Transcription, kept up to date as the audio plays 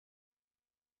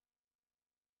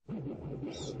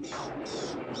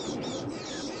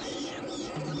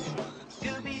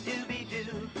Scooby Dooby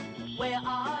Doo, where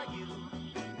are you?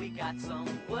 We got some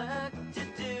work to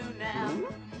do now.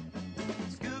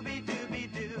 Scooby Dooby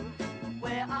Doo,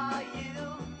 where are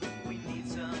you? We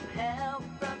need some help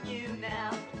from you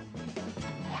now.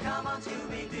 Come on,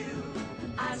 Scooby Doo,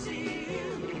 I see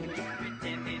you,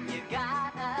 pretending you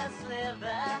got a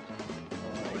sliver.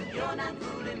 You're not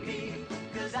fooling me,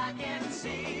 'cause I can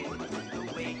see the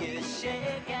way you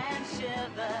shake and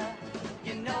shiver.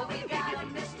 You know we got a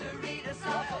mystery to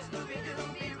solve, so Scooby-Doo,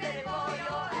 be ready for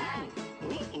your act.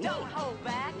 Don't hold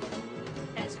back.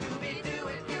 And Scooby-Doo,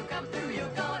 if you come through,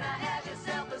 you're gonna have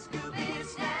yourself a Scooby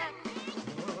snack.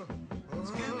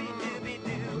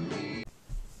 Scooby-Dooby-Doo.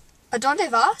 ¿A dónde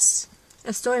vas?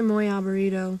 Estoy muy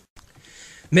aburrido.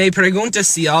 Me pregunta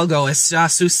si algo está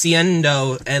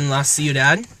sucediendo en la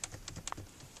ciudad.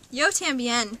 Yo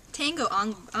también. Tengo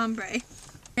hambre.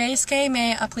 ¿Crees que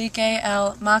me aplique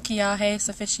el maquillaje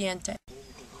suficiente?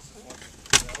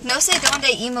 No sé dónde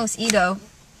hemos ido.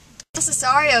 Es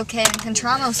necesario que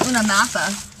encontramos una mapa.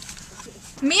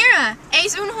 Mira,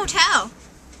 es un hotel.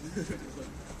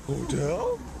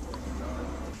 ¿Hotel?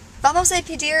 Vamos a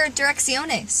pedir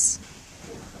direcciones.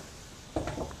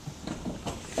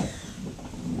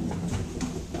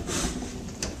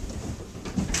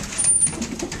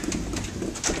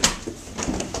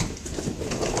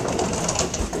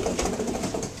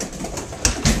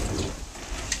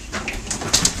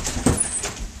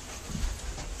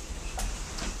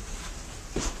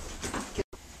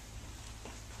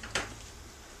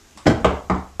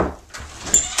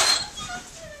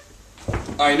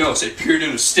 I know, se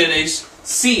pierden ustedes.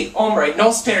 Sí, hombre,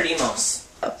 nos perdimos.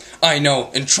 I know,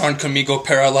 entran conmigo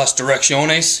para las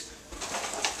direcciones.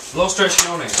 Los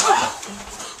direcciones.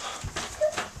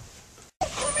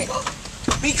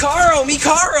 Mi carro, mi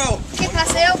carro. ¿Qué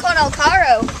pasó con el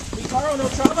carro? Mi carro no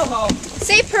trabajó.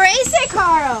 Se parece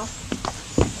carro.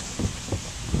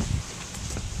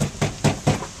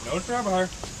 No trabajar.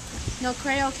 No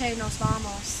creo que nos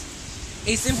vamos.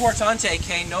 Es importante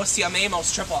que nos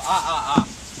llamemos triple AAA.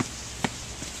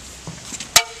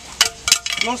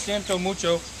 Lo siento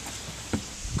mucho.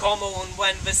 Como un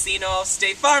buen vecino,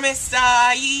 State Farm está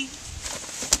ahí.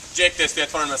 Jake de State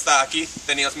Farm está aquí.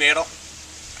 ¿Tenías miedo?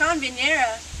 Con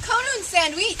vinera. Con un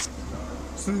sándwich.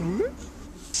 ¿Sandwich?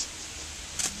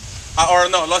 Ahora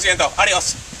no, lo siento.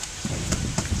 Adiós.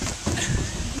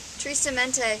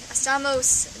 Tristemente,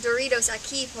 estamos dormidos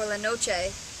aquí por la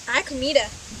noche. Hay comida.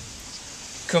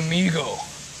 Conmigo.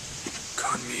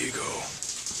 Conmigo.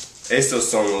 Estos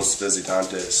son los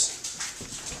visitantes.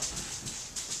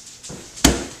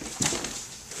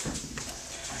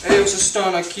 Ellos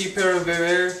están aquí para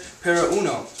beber para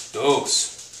 1,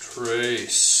 2,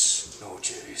 3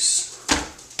 noches.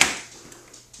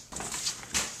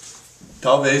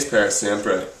 Tal vez para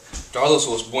siempre. Darles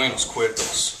los buenos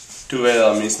cuerpos. ¿Tuve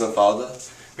la misma falda?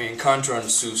 Me encantan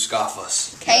sus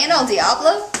gafas. ¿Qué en el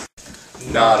diablo?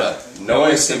 Nada. No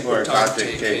es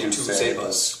importante que tú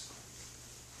sepas.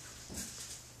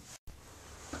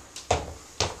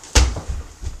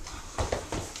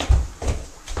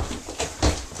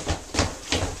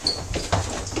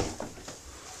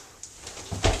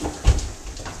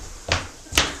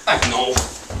 I know.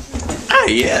 Ah,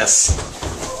 yes.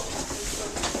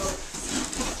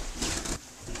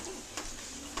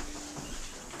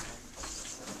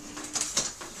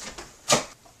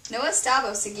 No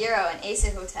estaba seguro en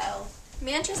ese hotel.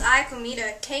 Mientras hay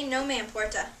comida, que no me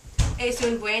importa. Es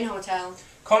un buen hotel.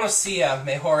 Conocía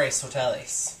mejores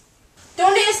hoteles.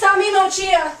 ¿Dónde está mi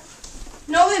mochila?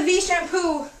 No le vi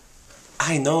shampoo.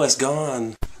 I know it's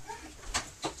gone.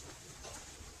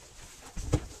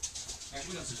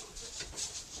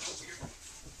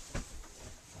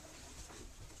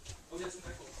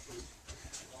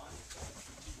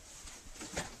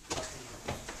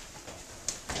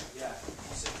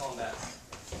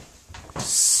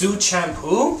 Su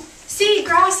shampoo? Sí,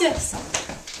 gracias.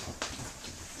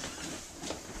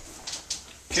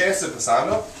 ¿Qué está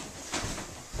pasando?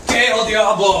 ¿Qué el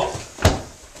diablo?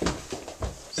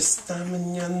 Esta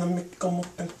mañana me como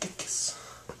panqueques.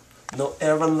 No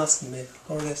eran las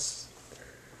mejores.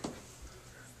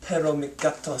 Pero mi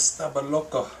gato estaba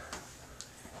loco.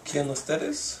 ¿Quién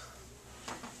ustedes?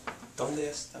 ¿Dónde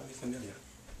está mi familia?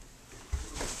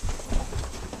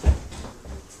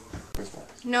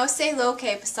 No sé lo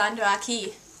que pasando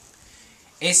aquí.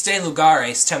 Este lugar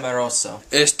es temeroso.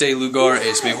 Este lugar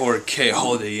es mejor que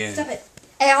Holiday Inn.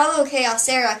 Hay algo que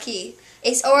hacer aquí.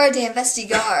 Es hora de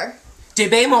investigar.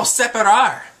 Debemos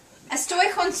separar.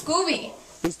 Estoy con Scooby.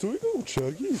 Estoy con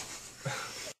Chucky.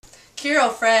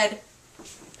 Quiero Fred.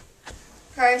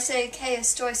 Parece que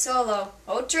estoy solo.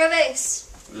 Otra vez.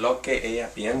 Lo que ella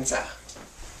piensa.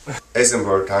 Es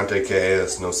importante que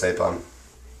ellos no sepan.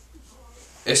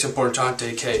 Es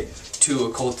importante que tú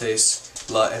ocultes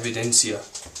la evidencia.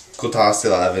 Ocultaste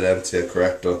la evidencia,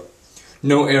 correcto.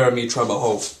 No era mi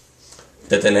trabajo.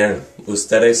 Detener.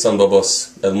 Ustedes son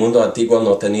bobos. El mundo antiguo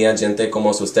no tenía gente como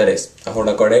ustedes.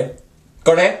 Ahora corre.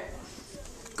 ¡Corre!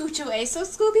 ¿Escucho eso,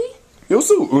 Scooby? Yo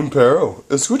soy un perro.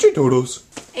 Escuche todos.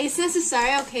 Es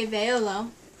necesario que veolo.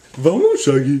 Vamos,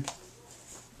 Shaggy.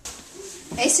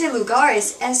 Este lugar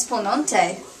es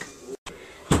esponente.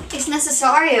 Es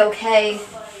necesario que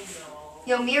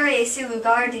yo mire ese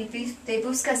lugar de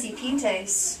buscas y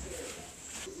pintes.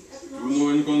 Tú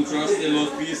no encontraste las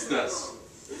pistas.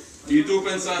 ¿Y tú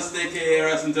pensaste que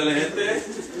eras inteligente?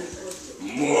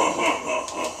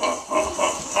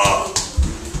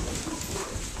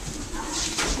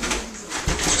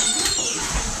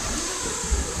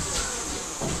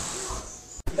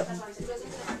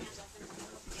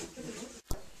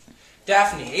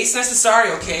 Daphne, es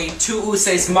necesario que tú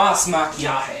uses más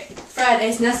maquillaje. Fred,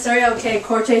 es necesario que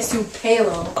corte su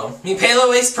pelo. Mi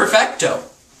pelo es perfecto.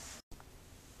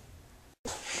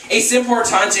 Es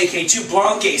importante que tú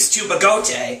blanques tu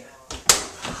bigote.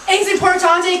 Es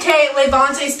importante que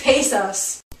levantes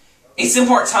pesas. Es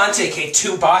importante que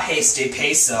tú bajes de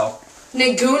peso.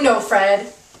 Negundo, Fred.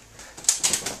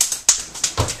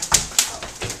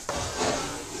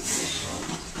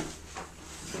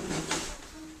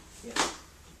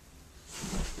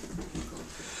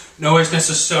 No es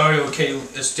necesario que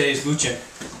estés luchen.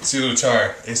 Si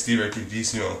luchar es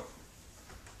divertidísimo.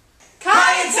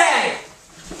 ¡Cállate!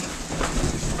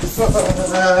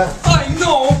 ¡Ay,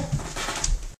 no!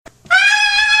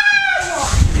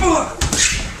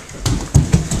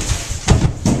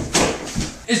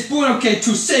 Es bueno que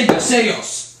tú sigas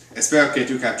ellos. Espero que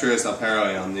tú captures al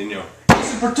perro y al niño.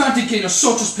 Es importante que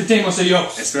nosotros pitemos a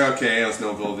ellos. Espero que ellos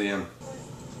no volvían.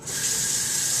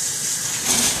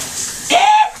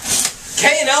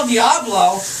 ¿Qué en el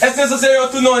diablo? Es necesario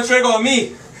tú no entrego a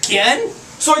mí. ¿Quién?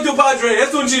 Soy tu padre,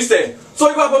 es un chiste.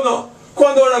 Soy guapo no.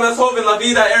 Cuando era más joven la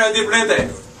vida era diferente.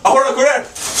 Ahora correr.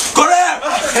 ¡Correr!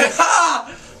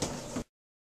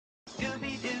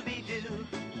 Scooby Dooby Doo,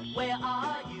 where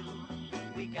are you?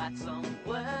 We got some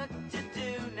work to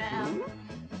do now.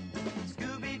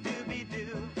 Scooby Dooby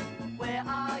Doo, where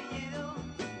are you?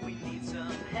 We need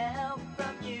some help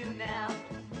from you now.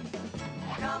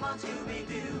 Come on, Scooby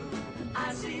Doo,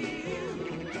 I see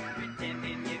you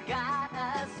pretending you got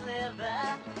a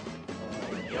sliver.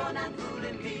 You're not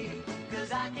fooling me,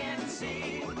 'cause I can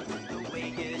see the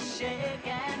way you shake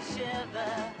and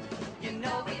shiver. You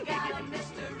know we got a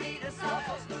mystery to solve,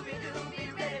 so Scooby-Doo, be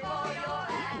ready for your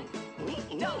act.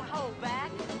 Don't hold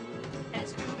back. And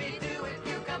Scooby-Doo, if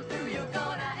you come through, you're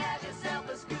gonna have yourself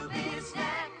a Scooby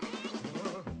snack.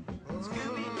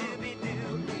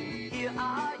 Scooby-Dooby-Doo, here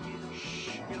are you.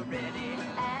 You're ready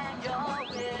and you're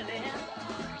willing.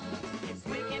 If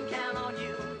we can count on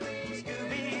you,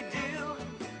 Scooby-Doo,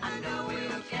 I know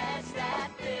we'll catch that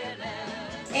feeling.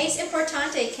 Es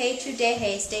importante que tú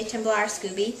dejes de temblar,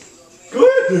 Scooby.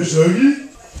 Cállate, Shaggy.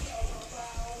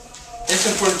 Es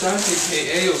importante que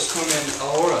ellos comen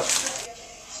ahora.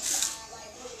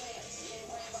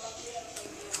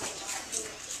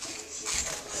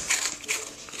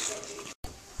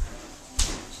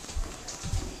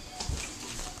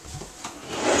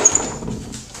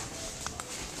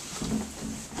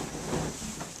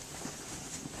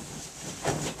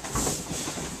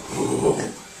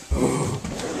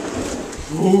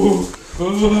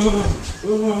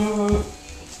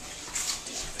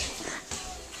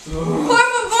 Por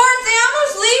favor,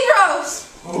 seamos libros.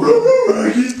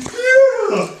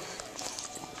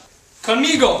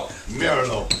 Conmigo.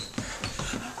 Míralo.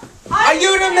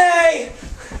 ¡Ayúdame!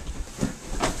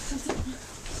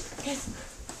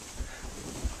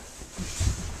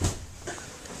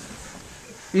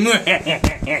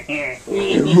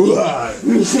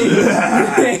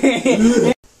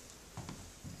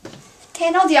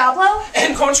 ¿Qué no diablo?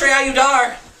 Encontré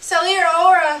ayudar. Salir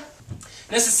ahora.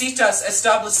 Necesitas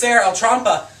establecer el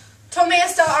trampa. Tome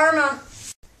esta arma.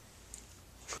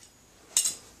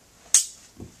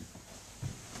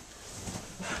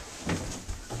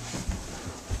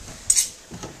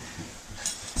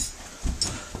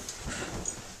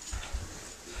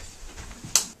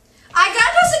 I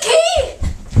got us a key!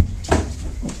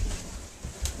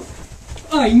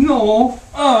 Ay, no.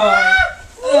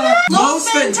 ¡Los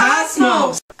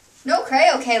fantasmas! No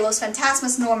creo que los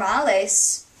fantasmas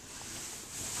normales.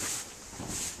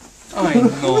 Ay,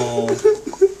 no.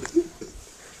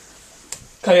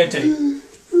 Cállate.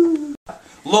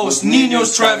 Los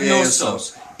niños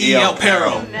traviesos y el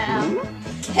perro.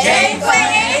 Hey,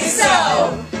 play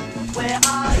so. Where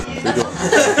are you?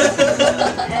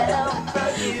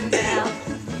 Help you now.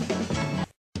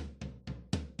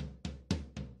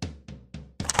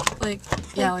 Like,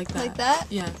 yeah, like that. Like that?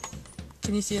 Yeah.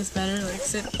 Can you see us better? Like,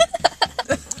 sit.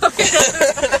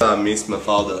 Miss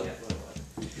Mafalda.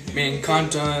 Me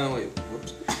encanta. Wait,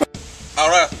 whoops.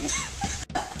 Alright.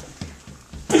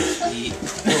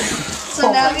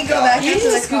 So now we go back into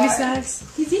the Scooby car. snacks.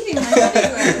 He's eating my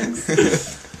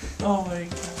legs. Oh my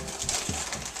god.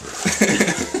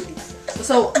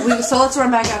 So let's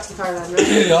run back out to the car then, right?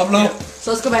 Diablo.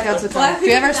 So let's go back out to the car. Do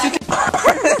you have our suitcase?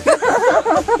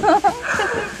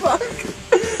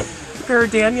 For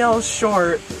Danielle's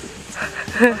short,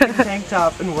 fucking tank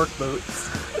top and work boots.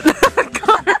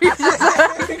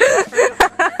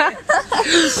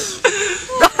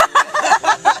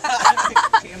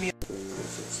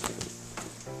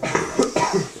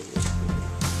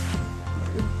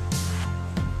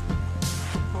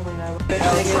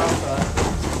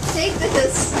 Take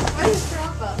this. What is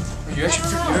Trappa? Are you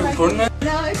actually recording that?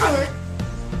 No, it's work.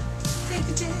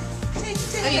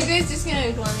 Are you guys just gonna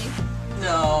ignore me?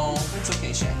 No, it's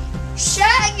okay, Shaggy.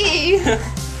 Shaggy!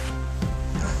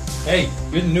 Hey,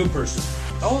 you're the new person.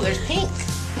 Oh, there's pink.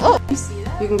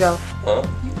 You can go. Huh?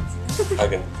 I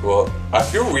can. Well, I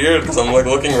feel weird because I'm like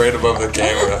looking right above the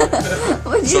camera.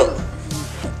 Would So, you?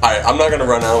 I'm not gonna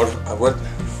run out. What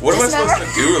am I supposed to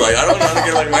do? Like, I don't know how to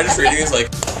get like. Am I just reading this like?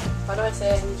 How do I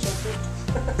say it in Shakespeare?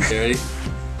 Okay, ready?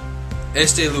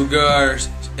 Este lugar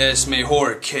es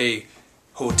mejor que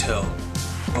hotel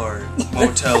or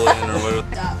motel inn or whatever.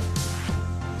 Stop.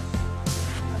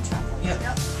 Yep.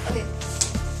 Okay.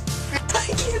 I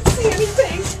can't see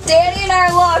anything. Danny and I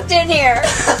are locked in here.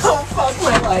 Oh, fuck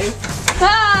my life.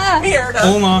 Ah! Here,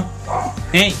 Hold on.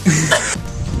 Hey.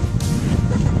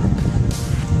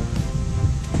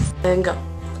 And go.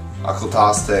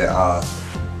 Akotaste, I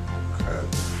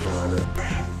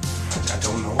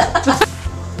don't know.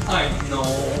 I know.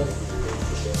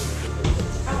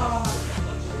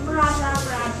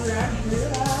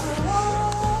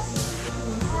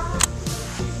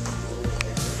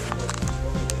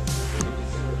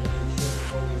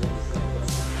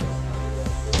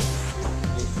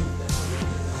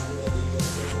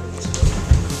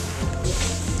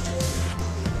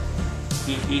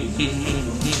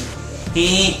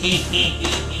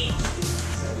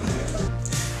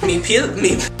 Me peel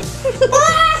me.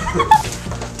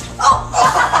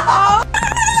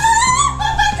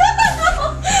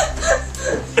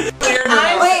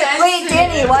 Wait,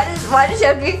 Danny, why does you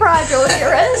have to be fragile with your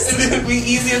wrist? It'd be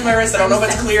easy with my wrist. I don't know if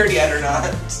it's cleared yet or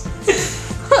not.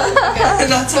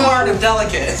 Not so hard. I'm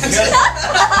delicate.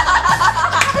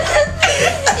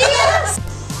 Yes.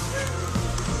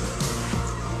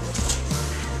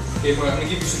 Hey, boy, I'm gonna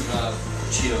give you some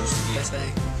Cheetos to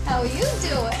eat. How you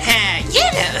doing?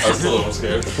 I was a little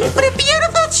scared. What a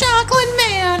beautiful chocolate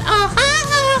man.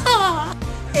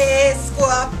 Es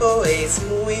guapo, es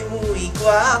muy, muy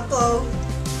guapo.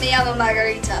 Me llamo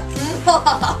Margarita.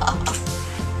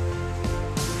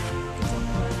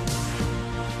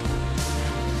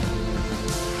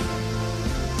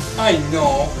 I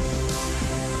know.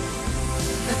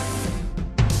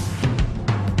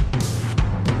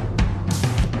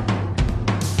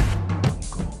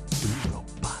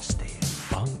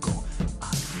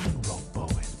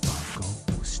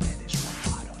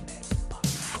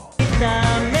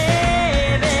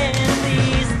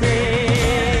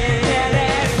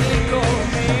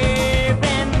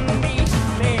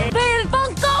 ¡Ve el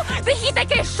banco! ¡Dijiste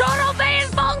que yo no ve el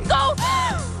banco!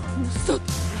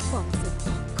 Nosotros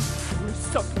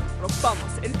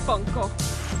robamos el banco.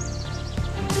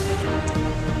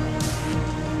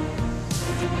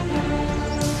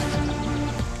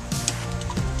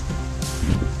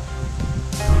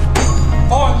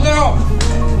 Oh no!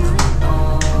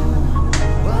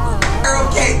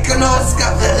 Okay, conosca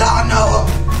Milano.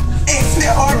 Es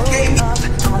mejor que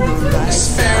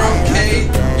Sparrow K,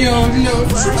 yo no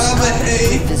trouble,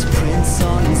 hey. This print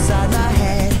song inside my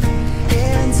head.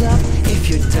 Hands up if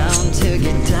you're down to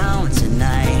get down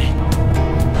tonight.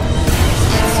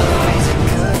 It's always a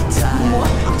good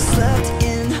time. Slept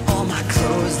in all my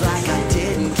clothes like I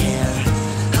didn't care.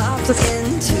 Hopped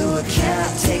into a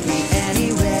cab, take me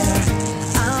anywhere.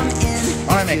 I'm in.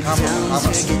 I make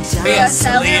comments. Yeah,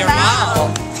 tell me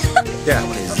about.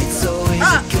 Yeah.